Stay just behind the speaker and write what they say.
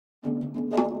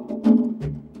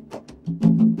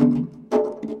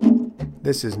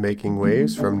This is Making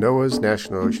Waves from NOAA's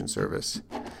National Ocean Service.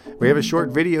 We have a short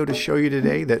video to show you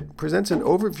today that presents an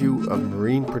overview of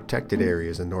marine protected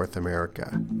areas in North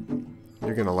America.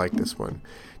 You're going to like this one.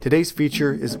 Today's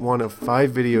feature is one of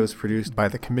 5 videos produced by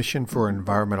the Commission for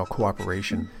Environmental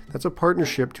Cooperation. That's a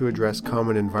partnership to address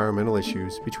common environmental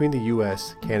issues between the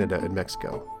U.S., Canada, and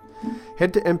Mexico.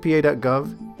 Head to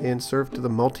MPA.gov and surf to the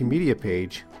multimedia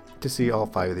page to see all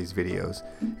 5 of these videos.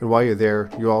 And while you're there,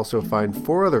 you'll also find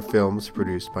 4 other films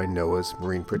produced by NOAA's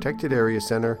Marine Protected Area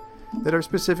Center that are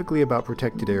specifically about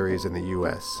protected areas in the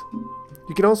U.S.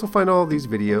 You can also find all of these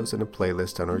videos in a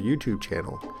playlist on our YouTube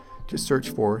channel. Just search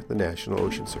for the National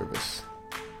Ocean Service.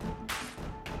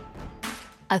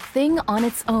 A thing on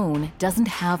its own doesn't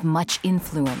have much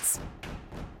influence.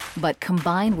 But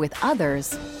combined with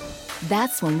others,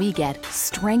 that's when we get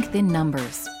strength in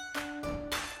numbers.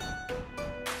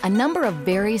 A number of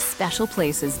very special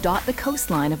places dot the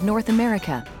coastline of North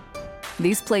America.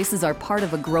 These places are part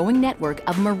of a growing network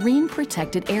of marine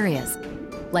protected areas,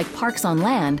 like parks on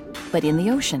land, but in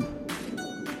the ocean.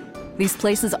 These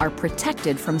places are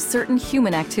protected from certain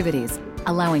human activities,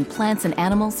 allowing plants and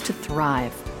animals to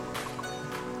thrive.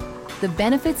 The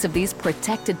benefits of these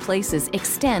protected places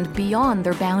extend beyond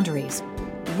their boundaries.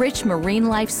 Rich marine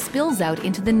life spills out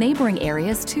into the neighboring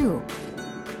areas too.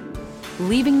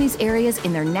 Leaving these areas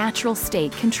in their natural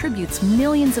state contributes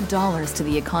millions of dollars to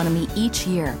the economy each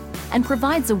year and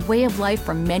provides a way of life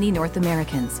for many North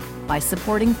Americans by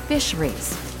supporting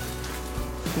fisheries,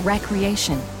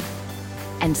 recreation,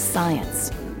 and science.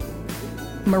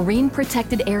 Marine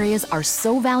protected areas are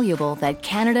so valuable that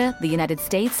Canada, the United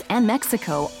States, and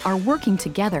Mexico are working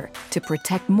together to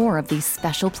protect more of these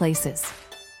special places.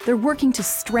 They're working to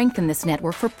strengthen this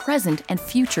network for present and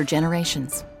future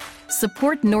generations.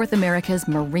 Support North America's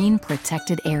marine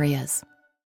protected areas.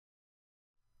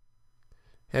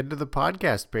 Head to the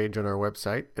podcast page on our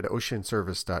website at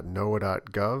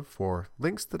oceanservice.noaa.gov for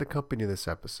links that accompany this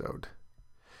episode.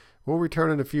 We'll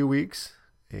return in a few weeks,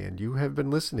 and you have been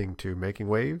listening to Making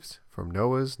Waves from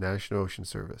NOAA's National Ocean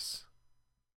Service.